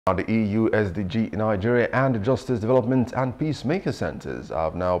The EU-SDGN Nigeria and the Justice Development and Peacemaker Centers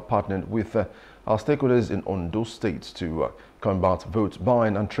have now partnered with our stakeholders in Ondo State to combat vote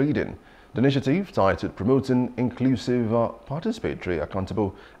buying and trading. The initiative, titled Promoting Inclusive, Participatory,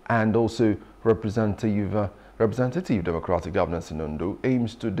 Accountable and also representative democratic governance in Ondo,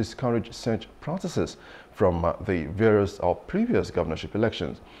 aims to discourage such practices from the various or previous governorship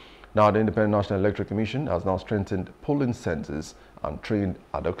elections. Now, the Independent National Electoral Commission has now strengthened polling centers and trained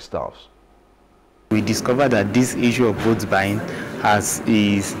ad hoc staffs. We discovered that this issue of vote buying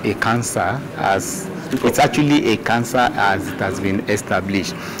is a cancer, it's actually a cancer as it has been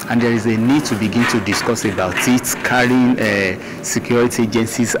established, and there is a need to begin to discuss about it, carrying security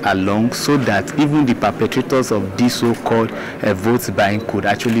agencies along so that even the perpetrators of this so-called vote buying could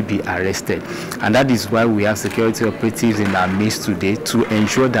actually be arrested. And that is why we have security operatives in our midst today to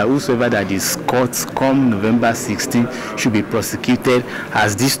ensure that whosoever that is caught come November 16 should be prosecuted,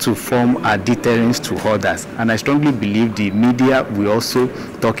 as this to form a deterrence to others. And I strongly believe the media will also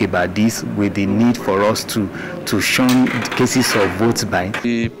talk about this, with the need for us to shun cases of vote buying.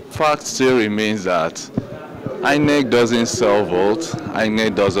 The fact still remains that INEC doesn't sell vote,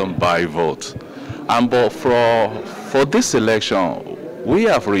 INEC doesn't buy vote. But for this election, we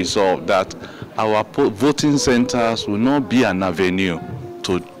have resolved that our voting centers will not be an avenue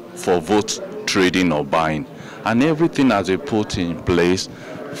for vote trading or buying. And everything has been put in place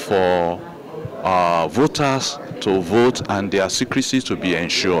for voters to vote and their secrecy to be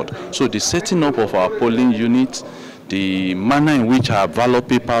ensured. So the setting up of our polling units, the manner in which our ballot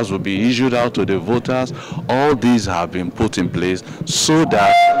papers will be issued out to the voters, all these have been put in place so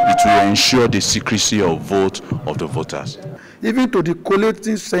that it will ensure the secrecy of vote of the voters. Even to the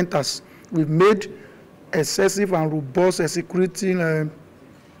collecting centers, we've made excessive and robust security.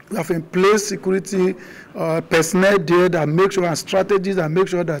 We have in place security personnel there that make sure, and strategies that make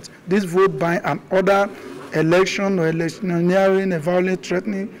sure that this vote buying and other election or electioneering, violent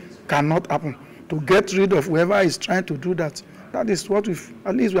threatening cannot happen. To get rid of whoever is trying to do that, that is what we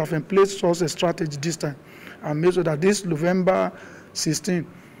have in place such a strategy this time, and make sure that this November 16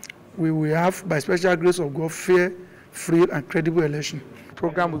 we will have, by special grace of God, fair, free and credible election. The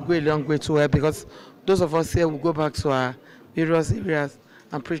program will go a long way to help, because those of us here will go back to our various areas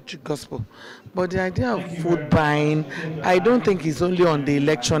and preach the gospel. But the idea of vote buying, I don't think it's only on the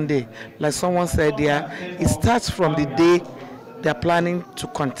election day. Like someone said there, it starts from the day they're planning to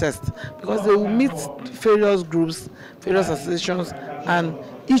contest, because they will meet various groups, various associations, and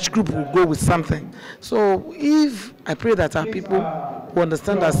each group will go with something. So I pray that our people will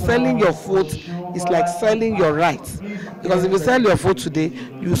understand that selling your vote is like selling your rights, because if you sell your vote today,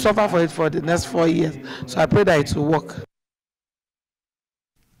 you suffer for it for the next 4 years. So I pray that it will work.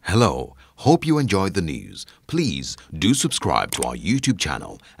 Hello, hope you enjoyed the news. Please do subscribe to our YouTube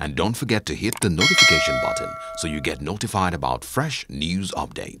channel and don't forget to hit the notification button so you get notified about fresh news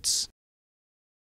updates.